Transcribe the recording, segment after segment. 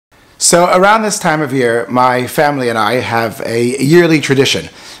So around this time of year, my family and I have a yearly tradition.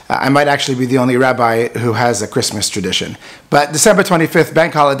 I might actually be the only rabbi who has a Christmas tradition. But December 25th,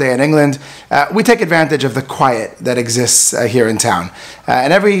 bank holiday in England, we take advantage of the quiet that exists here in town.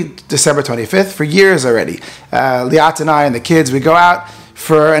 And every December 25th, for years already, Liat and I and the kids, we go out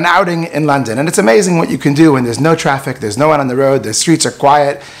for an outing in London. And it's amazing what you can do when there's no traffic, there's no one on the road, the streets are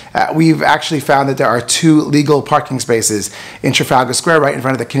quiet. We've actually found that there are 2 legal parking spaces in Trafalgar Square right in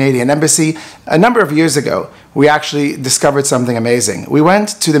front of the Canadian Embassy. A number of years ago, we actually discovered something amazing. We went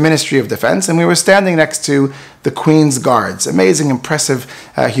to the Ministry of Defense and we were standing next to the Queen's Guards, amazing, impressive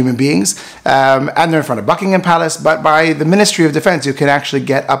human beings. And they're in front of Buckingham Palace, but by the Ministry of Defense, you can actually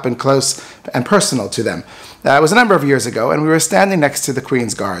get up and close and personal to them. It was a number of years ago, and we were standing next to the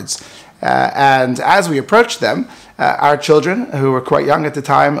Queen's Guards. And as we approached them, our children, who were quite young at the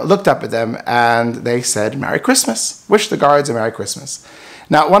time, looked up at them and they said, "Merry Christmas." Wish the guards a Merry Christmas.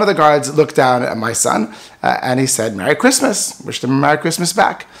 Now, one of the guards looked down at my son and he said, "Merry Christmas." Wished him a Merry Christmas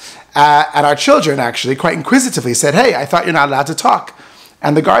back. And our children actually quite inquisitively said, "Hey, I thought you're not allowed to talk."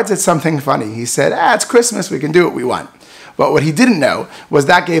 And the guard said something funny. He said, "It's Christmas, we can do what we want." But what he didn't know was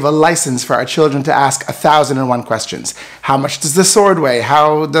that gave a license for our children to ask 1,001 questions. How much does the sword weigh?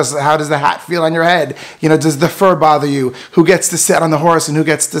 How does the hat feel on your head? Does the fur bother you? Who gets to sit on the horse and who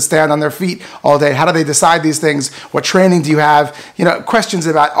gets to stand on their feet all day? How do they decide these things? What training do you have? Questions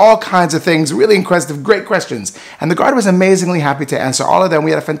about all kinds of things, really inquisitive, great questions. And the guard was amazingly happy to answer all of them.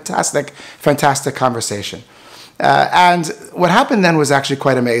 We had a fantastic, fantastic conversation. And what happened then was actually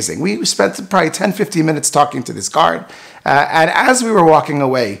quite amazing. We spent probably 10, 15 minutes talking to this guard. And as we were walking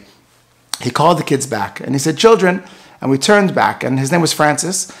away, he called the kids back and he said, "Children," and we turned back and his name was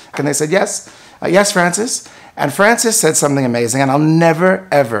Francis. And they said, "Yes, yes, Francis." And Francis said something amazing and I'll never,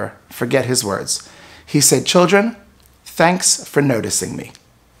 ever forget his words. He said, "Children, thanks for noticing me.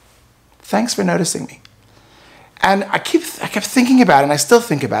 Thanks for noticing me." And I kept thinking about it, and I still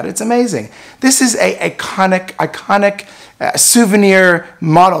think about it. It's amazing. This is an iconic souvenir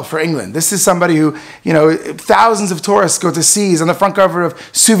model for England. This is somebody who, thousands of tourists go to see. He's on the front cover of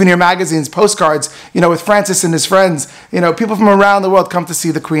souvenir magazines, postcards, with Francis and his friends. People from around the world come to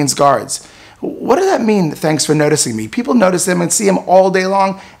see the Queen's Guards. What does that mean, thanks for noticing me? People notice him and see him all day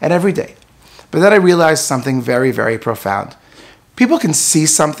long and every day. But then I realized something very, very profound. People can see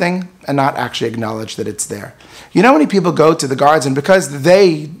something and not actually acknowledge that it's there. How many people go to the guards and because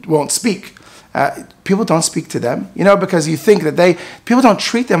they won't speak, people don't speak to them, because you think that people don't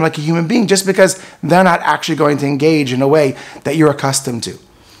treat them like a human being just because they're not actually going to engage in a way that you're accustomed to.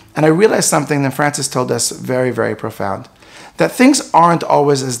 And I realized something that Francis told us very, very profound, that things aren't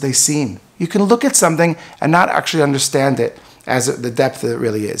always as they seem. You can look at something and not actually understand it as the depth that it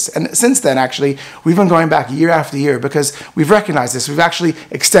really is. And since then, actually, we've been going back year after year because we've recognized this. We've actually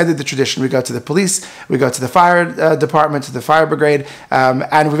extended the tradition. We go to the police, we go to the fire department, to the fire brigade,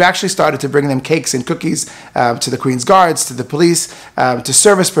 and we've actually started to bring them cakes and cookies to the Queen's Guards, to the police, to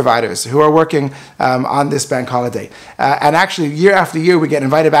service providers who are working on this bank holiday. And actually, year after year, we get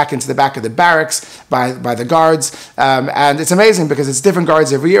invited back into the back of the barracks by the guards. And it's amazing because it's different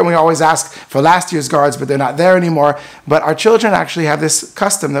guards every year. And we always ask for last year's guards, but they're not there anymore. But our children actually have this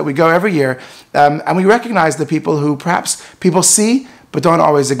custom that we go every year, and we recognize the people who perhaps people see but don't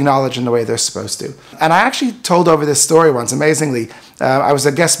always acknowledge in the way they're supposed to. And I actually told over this story once, amazingly. I was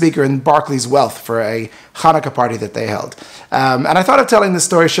a guest speaker in Barclays Wealth for a Hanukkah party that they held. And I thought of telling this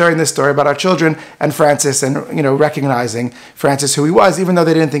story, sharing this story about our children and Francis and, recognizing Francis who he was, even though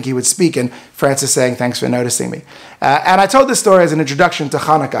they didn't think he would speak, and Francis saying, "Thanks for noticing me." And I told this story as an introduction to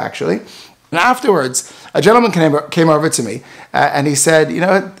Hanukkah, actually. And afterwards, a gentleman came over to me and he said,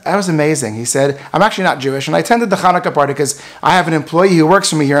 that was amazing. He said, "I'm actually not Jewish, and I attended the Hanukkah party because I have an employee who works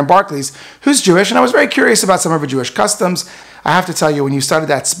for me here in Barclays who's Jewish, and I was very curious about some of her Jewish customs. I have to tell you, when you started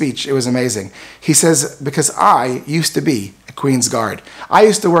that speech, it was amazing." He says, "Because I used to be a Queen's Guard. I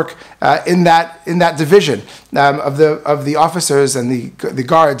used to work in that division of the officers and the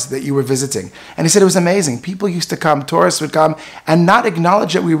guards that you were visiting." And he said it was amazing. People used to come, tourists would come, and not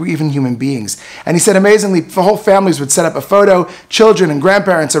acknowledge that we were even human beings. And he said amazingly, the whole families would set up a photo, children and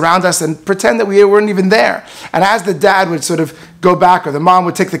grandparents around us, and pretend that we weren't even there. And as the dad would sort of go back, or the mom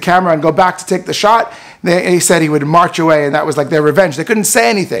would take the camera and go back to take the shot, he said he would march away, and that was like their revenge. They couldn't say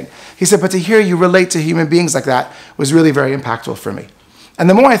anything. He said, but to hear you relate to human beings like that was really very impactful for me. And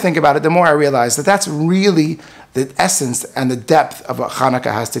the more I think about it, the more I realize that that's really the essence and the depth of what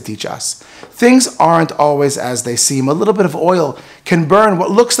Hanukkah has to teach us. Things aren't always as they seem. A little bit of oil can burn what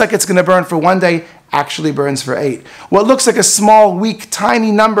looks like it's going to burn for one day actually burns for 8. What looks like a small, weak,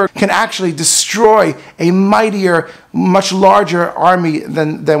 tiny number can actually destroy a mightier, much larger army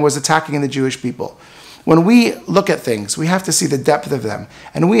than was attacking the Jewish people. When we look at things, we have to see the depth of them.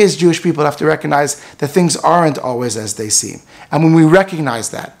 And we as Jewish people have to recognize that things aren't always as they seem. And when we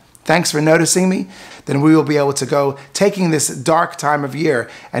recognize that, thanks for noticing me, then we will be able to go taking this dark time of year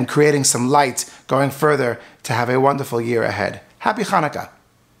and creating some light going further to have a wonderful year ahead. Happy Chanukah.